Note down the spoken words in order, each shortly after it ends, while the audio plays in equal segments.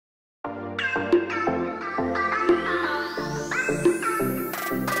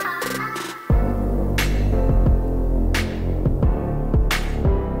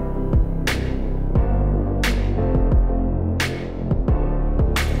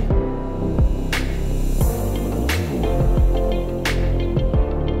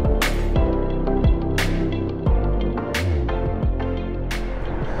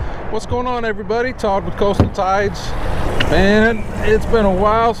going on, everybody? Todd with Coastal Tides. Man, it's been a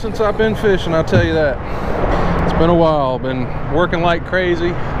while since I've been fishing, I'll tell you that. It's been a while. Been working like crazy.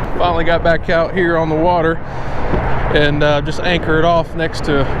 Finally got back out here on the water and just anchored off next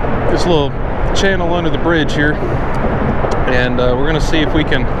to this little channel under the bridge here. And we're gonna see if we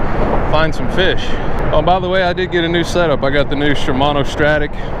can find some fish. Oh, by the way, I did get a new setup. I got the new Shimano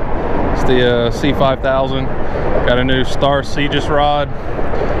Stratic. It's the C5000. Got a new Star Segis rod.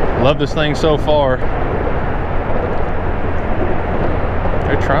 Love this thing so far.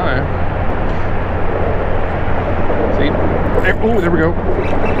 They're trying. See? Oh, there we go.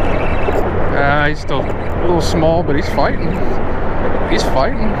 He's still a little small, but he's fighting. He's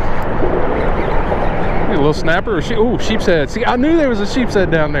fighting. A little snapper or oh, sheepshead. See, I knew there was a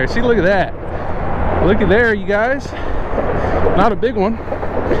sheepshead down there. See, look at that. Look at there, you guys. Not a big one,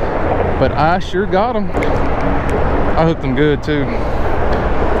 but I sure got him. I hooked them good too.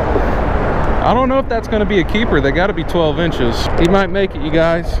 I don't know if that's going to be a keeper. They got to be 12 inches. He might make it, you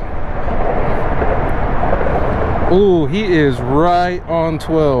guys. Oh, he is right on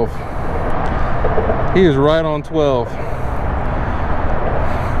 12. He is right on 12.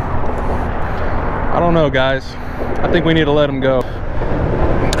 I don't know, guys. I think we need to let him go.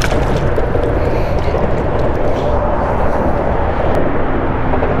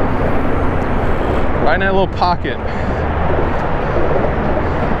 Right in that little pocket.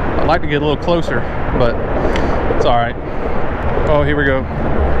 I'd like to get a little closer, but it's all right. Oh, here we go.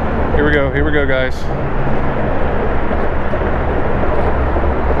 Here we go. Here we go, guys.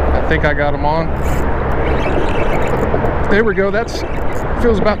 I think I got him on. There we go. That's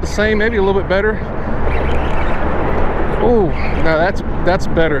feels about the same, maybe a little bit better. Oh, no, that's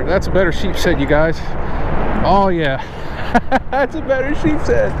better. That's a better sheepshead, you guys. Oh yeah, that's a better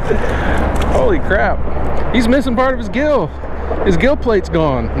sheepshead. Holy crap! He's missing part of his gill. His gill plate's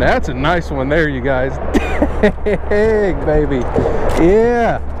gone. That's a nice one there, you guys. Hey, baby.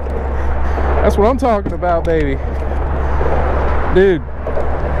 Yeah, that's what I'm talking about, baby. Dude,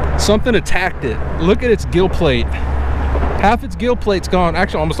 something attacked it. Look at its gill plate. Half its gill plate's gone.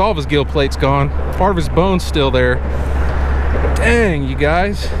 Actually, almost all of his gill plate's gone. Part of his bone's still there. Dang, you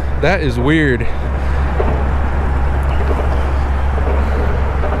guys, that is weird.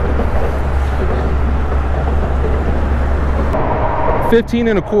 $15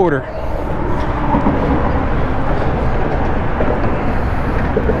 and a quarter.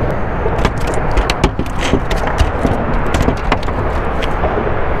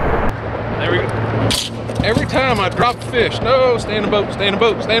 There we go. Every time I drop a fish, no, stay in the boat, stay in the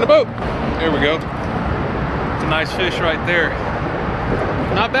boat, stay in the boat. There we go. It's a nice fish right there.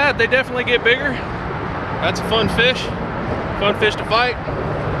 Not bad, they definitely get bigger. That's a fun fish to fight.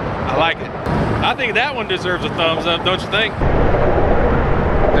 I like it. I think that one deserves a thumbs up, don't you think?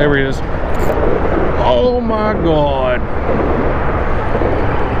 There he is. Oh my God.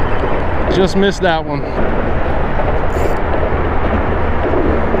 Just missed that one.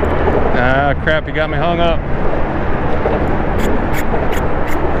 Ah, crap, he got me hung up.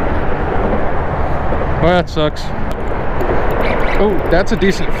 Well, that sucks. Oh, that's a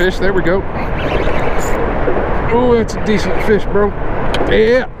decent fish. There we go. Oh, that's a decent fish, bro.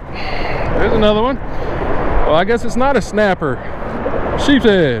 Yeah. There's another one. Well, I guess it's not a snapper.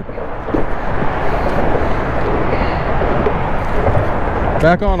 Sheepshead.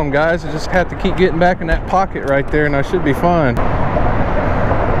 Back on them, guys. I just have to keep getting back in that pocket right there and I should be fine.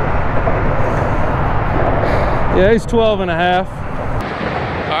 Yeah, he's 12 and a half.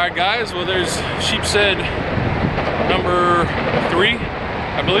 All right, guys. Well, there's sheepshead number 3,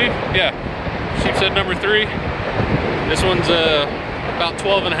 I believe. Yeah, sheepshead number 3. This one's about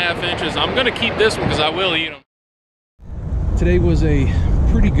 12 and a half inches. I'm gonna keep this one because I will eat them. Today was a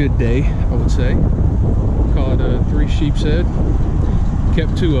pretty good day, I would say. Caught 3 sheepshead,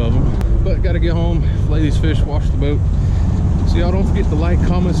 kept 2 of them, but got to get home, flay these fish, wash the boat. So y'all don't forget to like,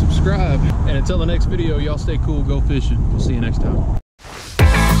 comment, subscribe, and until the next video, y'all stay cool, go fishing. We'll see you next time.